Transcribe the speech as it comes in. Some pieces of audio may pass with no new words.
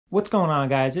What's going on,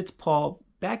 guys? It's Paul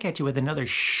back at you with another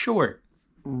short,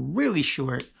 really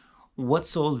short, what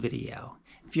sold video.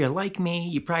 If you're like me,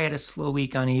 you probably had a slow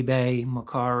week on eBay,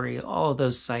 Mercari, all of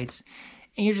those sites,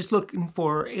 and you're just looking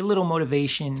for a little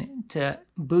motivation to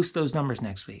boost those numbers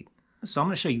next week. So I'm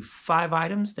going to show you 5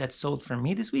 items that sold for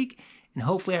me this week, and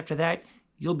hopefully after that,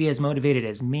 you'll be as motivated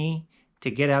as me to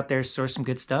get out there, source some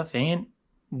good stuff, and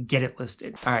get it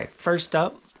listed. All right, first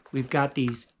up, we've got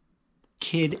these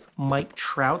Kid Mike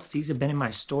Trouts. These have been in my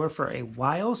store for a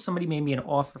while. Somebody made me an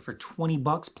offer for 20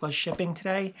 bucks plus shipping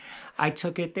today. I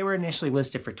took it. They were initially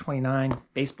listed for 29.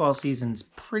 Baseball season's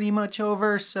pretty much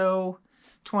over, so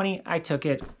 20, I took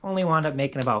it. Only wound up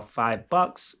making about 5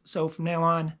 bucks. So from now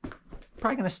on,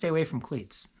 probably gonna stay away from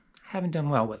cleats. Haven't done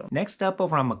well with them. Next up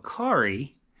over on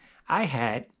Mercari, I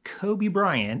had Kobe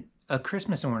Bryant, a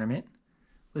Christmas ornament,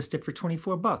 listed for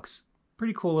 24 bucks.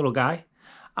 Pretty cool little guy.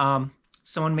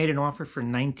 Someone made an offer for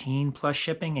 19 plus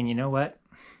shipping, and you know what?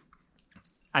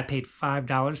 I paid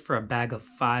 $5 for a bag of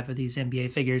 5 of these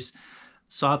NBA figures,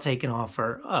 so I'll take an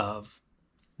offer of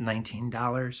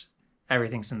 $19.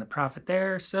 Everything's in the profit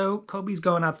there, so Kobe's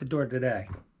going out the door today.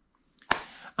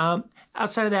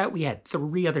 Outside of that, we had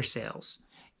 3 other sales.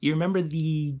 You remember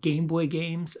the Game Boy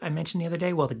games I mentioned the other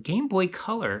day? Well, the Game Boy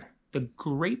Color, the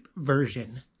grape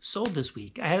version, sold this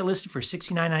week. I had it listed for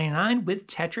 $69.99 with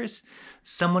Tetris.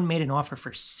 Someone made an offer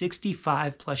for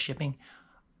 $65 plus shipping.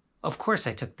 Of course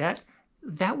I took that.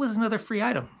 That was another free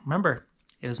item. Remember,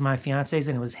 it was my fiance's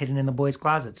and it was hidden in the boys'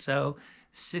 closet. So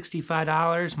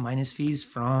 $65 minus fees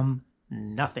from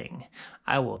nothing.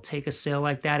 I will take a sale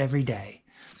like that every day.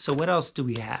 So what else do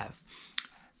we have?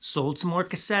 Sold some more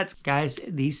cassettes. Guys,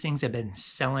 these things have been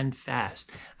selling fast.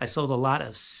 I sold a lot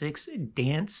of 6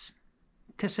 dance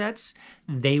cassettes.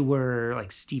 They were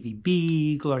like Stevie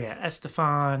B, Gloria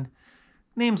Estefan,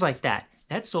 names like that.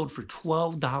 That sold for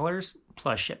 $12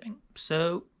 plus shipping.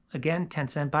 So again,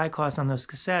 10-cent buy cost on those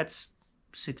cassettes,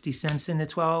 60 cents into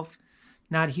 12.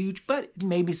 Not huge, but it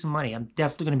made me some money. I'm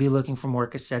definitely going to be looking for more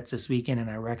cassettes this weekend, and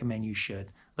I recommend you should.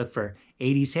 Look for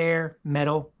 80s hair,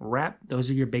 metal, rap.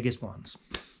 Those are your biggest ones.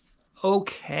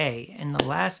 Okay, and the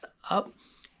last up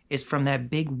is from that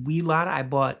big Wii lot I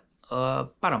bought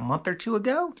about a month or 2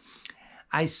 ago.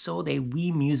 I sold a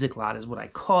Wii Music lot is what I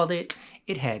called it.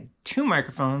 It had 2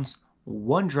 microphones,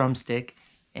 1 drumstick,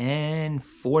 and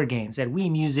 4 games. It had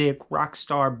Wii Music,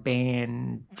 Rockstar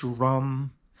Band,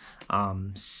 Drum,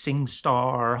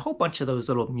 SingStar, a whole bunch of those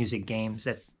little music games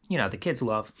that, you know, the kids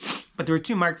love. But there were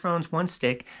 2 microphones, 1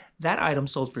 stick. That item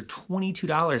sold for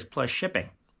 $22 plus shipping.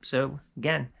 So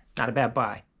again, not a bad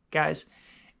buy. Guys,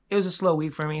 it was a slow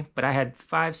week for me, but I had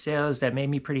 5 sales that made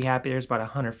me pretty happy. There's about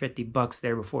 150 bucks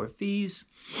there before fees.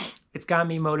 It's got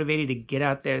me motivated to get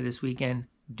out there this weekend,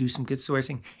 do some good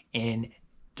sourcing, and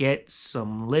get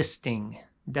some listing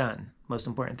done. Most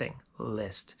important thing,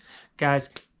 list. Guys,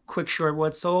 quick short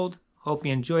what sold. Hope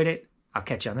you enjoyed it. I'll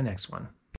catch you on the next one.